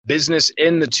Business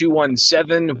in the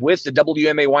 217 with the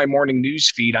WMAY morning news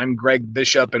feed. I'm Greg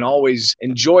Bishop and always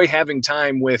enjoy having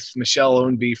time with Michelle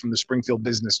Ownby from the Springfield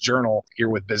Business Journal here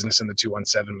with Business in the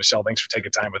 217. Michelle, thanks for taking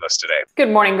time with us today.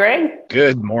 Good morning, Greg.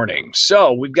 Good morning.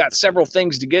 So we've got several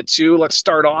things to get to. Let's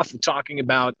start off with talking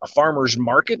about a farmer's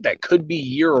market that could be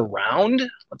year-round.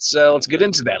 Let's get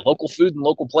into that. Local food and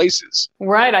local places.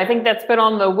 Right. I think that's been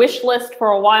on the wish list for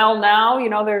a while now. You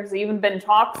know, there's even been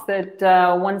talks that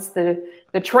once the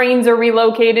trains are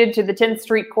relocated to the 10th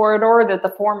Street corridor, that the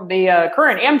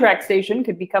current Amtrak station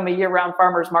could become a year-round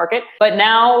farmers market. But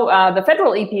now the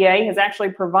federal EPA has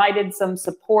actually provided some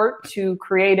support to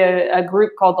create a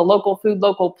group called the Local Food,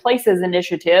 Local Places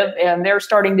Initiative. And they're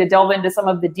starting to delve into some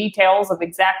of the details of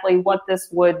exactly what this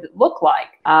would look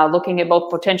like, looking at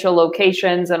both potential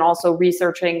locations and also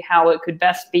researching how it could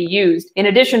best be used. In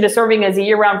addition to serving as a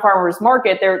year-round farmers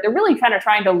market, they're really kind of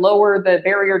trying to lower the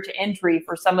barrier to entry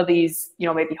for some of these,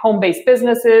 maybe home-based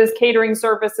businesses, catering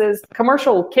services.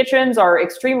 Commercial kitchens are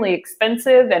extremely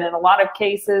expensive, and in a lot of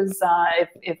cases,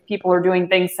 if people are doing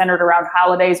things centered around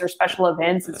holidays or special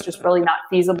events, it's just really not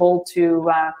feasible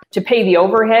to pay the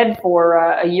overhead for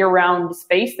a year-round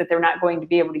space that they're not going to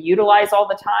be able to utilize all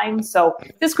the time. So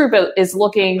this group is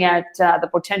looking at the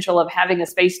potential of having a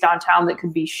space downtown that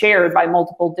could be shared by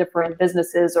multiple different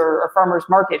businesses or farmers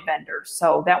market vendors.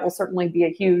 So that will certainly be a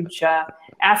huge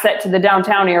asset to the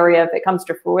downtown area if it comes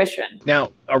to fruition.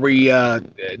 Now, are we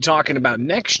talking about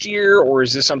next year, or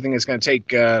is this something that's going to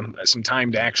take some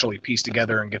time to actually piece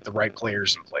together and get the right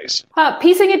players in place?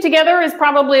 Piecing it together is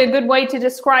probably a good way to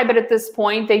describe it at this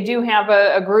point. They do have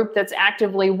a group that's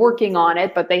actively working on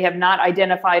it, but they have not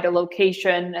identified a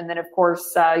location. And then, of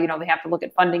course, they have to look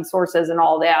at funding sources and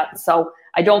all that. So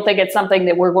I don't think it's something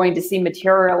that we're going to see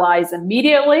materialize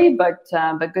immediately, but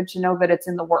good to know that it's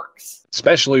in the works.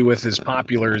 Especially with as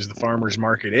popular as the farmers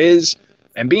market is,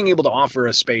 and being able to offer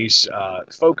a space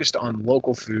focused on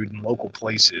local food and local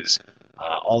places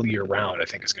all year round, I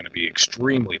think is going to be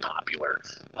extremely popular.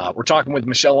 We're talking with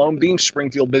Michelle Ownby,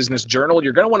 Springfield Business Journal.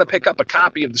 You're going to want to pick up a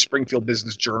copy of the Springfield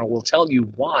Business Journal. We'll tell you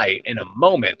why in a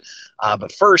moment.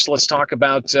 But first, let's talk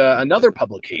about another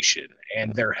publication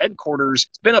and their headquarters.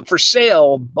 It's been up for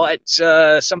sale, but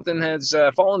something has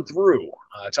fallen through.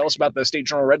 Tell us about the State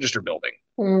Journal-Register building.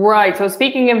 Right. So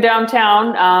speaking of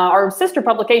downtown, our sister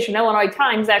publication, Illinois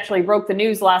Times, actually broke the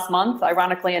news last month,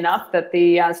 ironically enough, that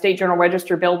the State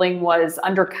Journal-Register building was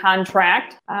under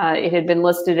contract. It had been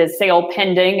listed as sale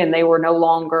pending, and they were no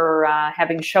longer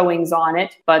having showings on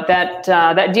it. But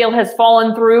that deal has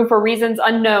fallen through for reasons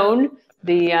unknown.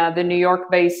 The New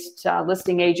York-based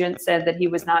listing agent said that he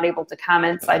was not able to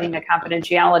comment, citing a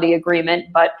confidentiality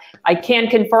agreement. But I can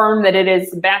confirm that it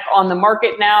is back on the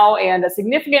market now, and a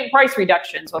significant price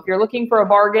reduction. So if you're looking for a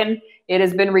bargain, it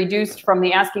has been reduced from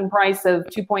the asking price of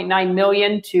 $2.9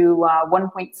 million to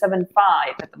 $1.75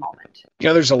 at the moment.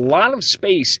 There's a lot of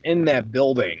space in that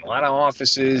building, a lot of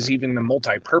offices, even a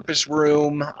multi-purpose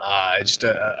room. Just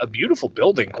a beautiful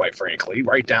building, quite frankly,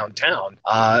 right downtown.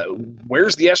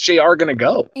 Where's the SJR going to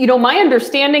go? My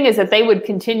understanding is that they would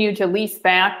continue to lease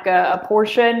back a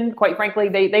portion. Quite frankly,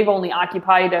 they've only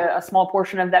occupied a small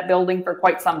portion of that building for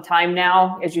quite some time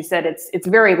now. As you said, it's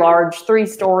very large, 3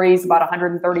 stories, about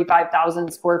 135,000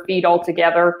 square feet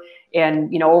altogether.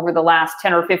 And, over the last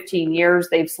 10 or 15 years,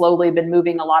 they've slowly been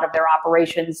moving a lot of their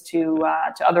operations to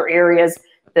other areas.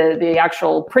 The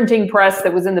actual printing press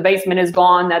that was in the basement is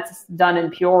gone. That's done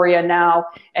in Peoria now.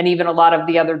 And even a lot of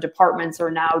the other departments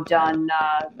are now done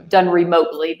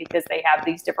remotely, because they have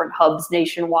these different hubs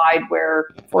nationwide where,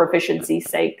 for efficiency's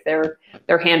sake, they're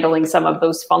handling some of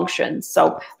those functions.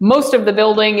 So most of the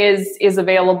building is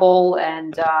available,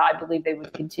 and I believe they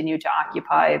would continue to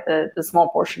occupy the small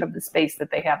portion of the space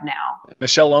that they have now.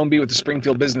 Michelle Ownby with the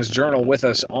Springfield Business Journal with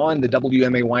us on the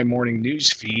WMAY morning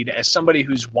news feed. As somebody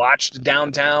who's watched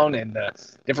downtown and the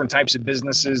different types of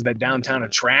businesses that downtown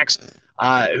attracts,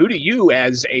 who do you,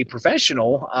 as a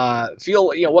professional,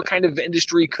 feel, what kind of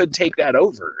industry could take that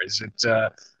over? Is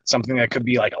it something that could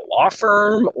be like a law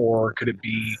firm, or could it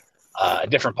be a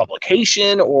different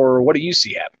publication, or what do you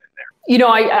see happening there?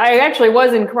 I actually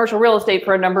was in commercial real estate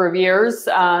for a number of years,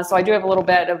 so I do have a little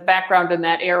bit of background in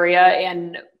that area.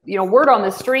 And word on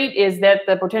the street is that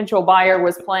the potential buyer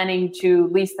was planning to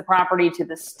lease the property to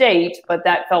the state, but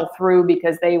that fell through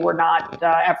because they were not,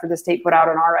 after the state put out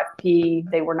an RFP,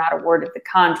 they were not awarded the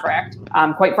contract.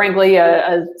 Quite frankly,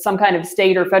 some kind of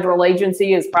state or federal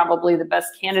agency is probably the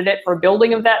best candidate for a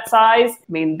building of that size.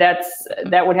 I mean, that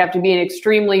would have to be an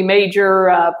extremely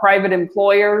major private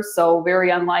employer, so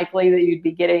very unlikely that you'd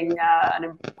be getting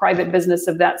a private business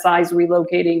of that size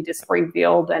relocating to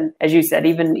Springfield. And as you said,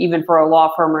 even for a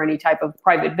law firm firm or any type of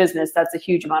private business. That's a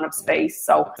huge amount of space.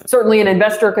 So certainly an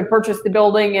investor could purchase the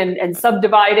building and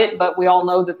subdivide it, but we all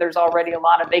know that there's already a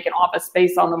lot of vacant office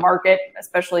space on the market,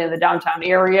 especially in the downtown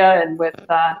area. And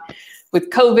with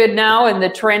COVID now and the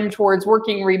trend towards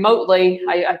working remotely,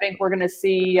 I think we're going to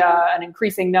see an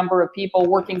increasing number of people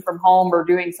working from home or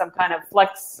doing some kind of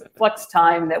flex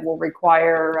time that will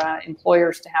require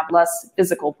employers to have less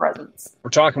physical presence. We're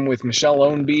talking with Michelle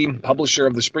Ownby, publisher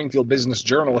of the Springfield Business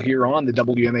Journal, here on the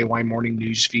WMAY Morning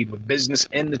News Feed with Business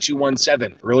in the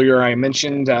 217. Earlier I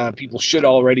mentioned people should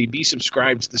already be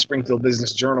subscribed to the Springfield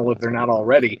Business Journal if they're not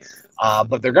already.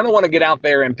 But they're going to want to get out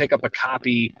there and pick up a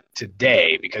copy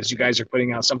today because you guys are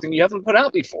putting out something you haven't put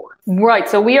out before. Right.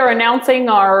 So we are announcing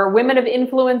our Women of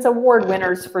Influence Award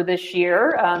winners for this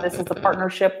year. This is a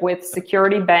partnership with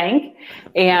Security Bank,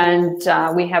 and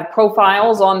we have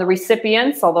profiles on the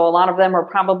recipients, although a lot of them are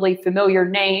probably familiar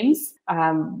names.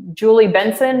 Julie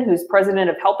Benson, who's president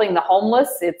of Helping the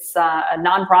Homeless. It's a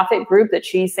nonprofit group that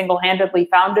she single-handedly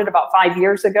founded about 5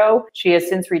 years ago. She has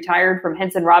since retired from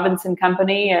Henson Robinson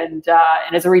Company, and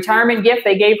as a retirement gift,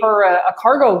 they gave her a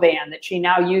cargo van that she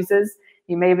now uses.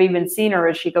 You may have even seen her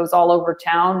as she goes all over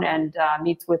town and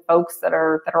meets with folks that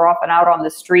are often out on the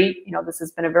street. You know, this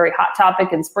has been a very hot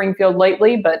topic in Springfield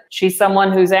lately, but she's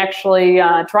someone who's actually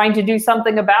trying to do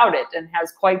something about it and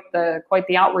has quite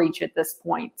the outreach at this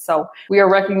point. So we are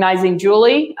recognizing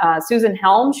Julie. Susan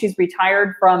Helm, she's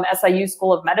retired from SIU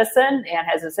School of Medicine and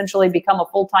has essentially become a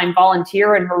full-time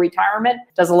volunteer in her retirement.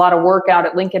 Does a lot of work out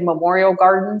at Lincoln Memorial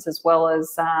Gardens as well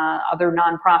as other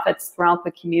nonprofits throughout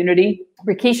the community.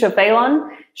 Rikisha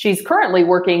Phelan, she's currently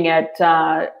working at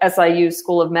SIU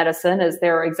School of Medicine as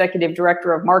their executive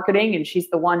director of marketing, and she's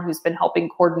the one who's been helping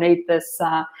coordinate this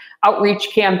outreach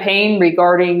campaign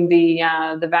regarding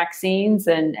the vaccines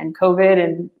and COVID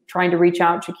and trying to reach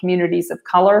out to communities of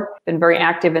color. Been very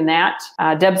active in that.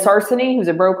 Deb Sarseny, who's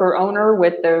a broker owner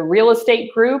with the real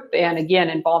estate group, and again,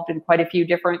 involved in quite a few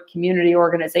different community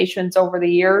organizations over the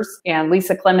years. And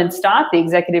Lisa Clemens Stott, the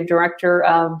executive director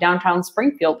of Downtown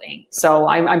Springfield, Inc. So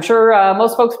I'm sure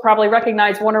most folks probably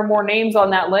recognize one or more names on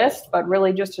that list, but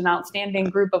really just an outstanding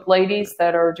group of ladies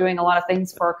that are doing a lot of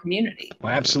things for our community.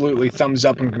 Well, absolutely. Thumbs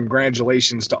up and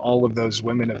congratulations to all of those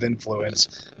women of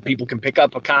influence. People can pick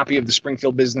up a copy of the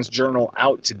Springfield Business Journal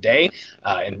out today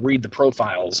and read the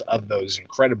profiles of those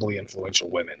incredibly influential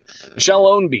women. Michelle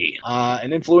Ownby,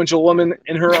 an influential woman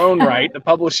in her own right, the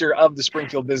publisher of the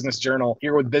Springfield Business Journal,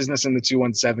 here with Business in the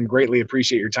 217. Greatly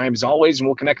appreciate your time as always, and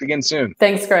we'll connect again soon.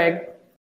 Thanks, Greg.